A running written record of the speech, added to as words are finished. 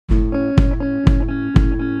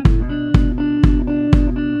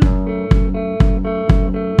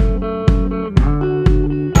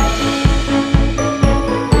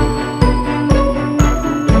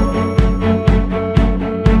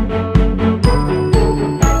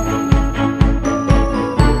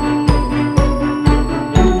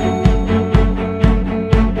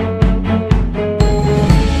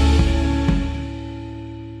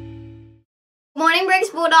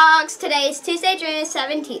Tuesday, June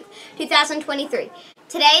 17th, 2023.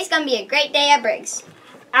 Today is going to be a great day at Briggs.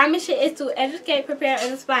 Our mission is to educate, prepare,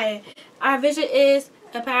 and inspire. Our vision is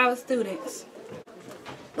empower students.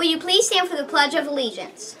 Will you please stand for the Pledge of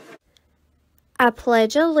Allegiance? I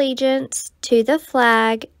pledge allegiance to the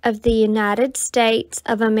flag of the United States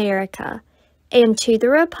of America and to the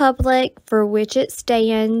republic for which it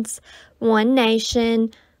stands, one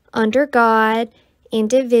nation, under God,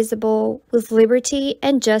 indivisible, with liberty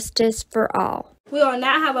and justice for all. We will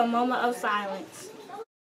now have a moment of silence.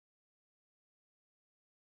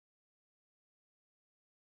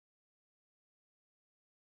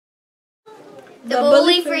 The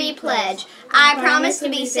Bully-Free Pledge. I promise to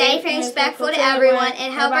be safe and respectful to everyone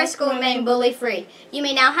and help our school remain bully-free. You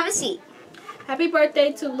may now have a seat. Happy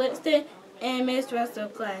birthday to Linston and Miss Rest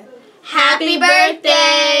of class. Happy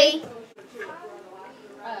birthday!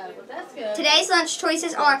 Today's lunch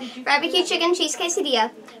choices are barbecue chicken cheese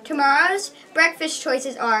quesadilla. Tomorrow's breakfast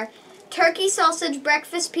choices are turkey sausage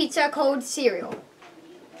breakfast pizza cold cereal.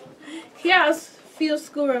 Here are a few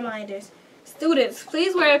school reminders. Students,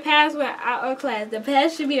 please wear a pass at our class. The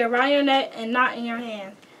pass should be around your neck and not in your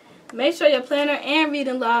hand. Make sure your planner and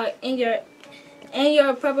reading log and your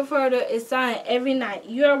prepper folder is signed every night.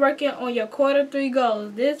 You are working on your quarter 3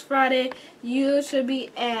 goals. This Friday, you should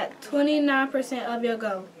be at 29% of your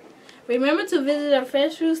goal. Remember to visit a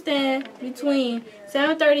fresh fruit stand between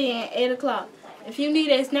 7:30 and 8 o'clock. If you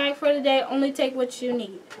need a snack for the day, only take what you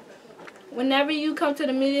need. Whenever you come to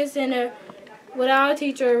the media center without a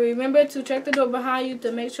teacher, remember to check the door behind you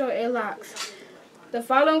to make sure it locks. The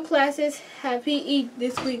following classes have PE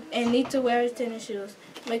this week and need to wear tennis shoes: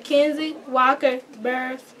 Mackenzie, Walker,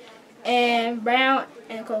 Burns, and Brown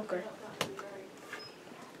and Coker.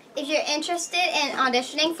 If you're interested in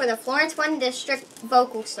auditioning for the Florence 1 District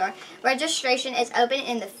Vocal Star, registration is open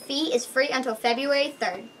and the fee is free until February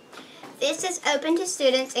 3rd. This is open to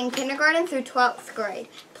students in kindergarten through 12th grade.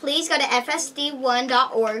 Please go to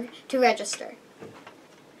fsd1.org to register.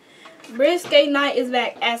 Briggs Skate Night is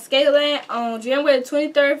back at Skateland on January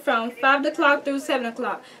 23rd from 5 o'clock through 7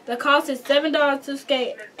 o'clock. The cost is $7 to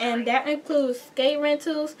skate, and that includes skate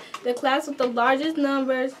rentals. The class with the largest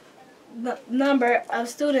number of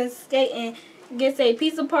students skating gets a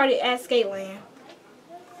pizza party at Skateland.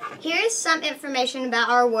 Here is some information about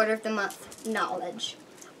our Word of the Month, knowledge.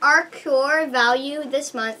 Our core value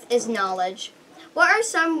this month is knowledge. What are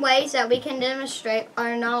some ways that we can demonstrate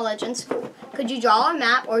our knowledge in school? Could you draw a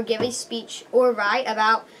map or give a speech or write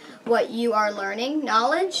about what you are learning?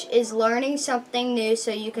 Knowledge is learning something new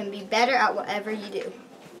so you can be better at whatever you do.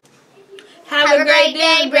 Have a great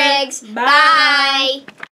day, Briggs. Bye.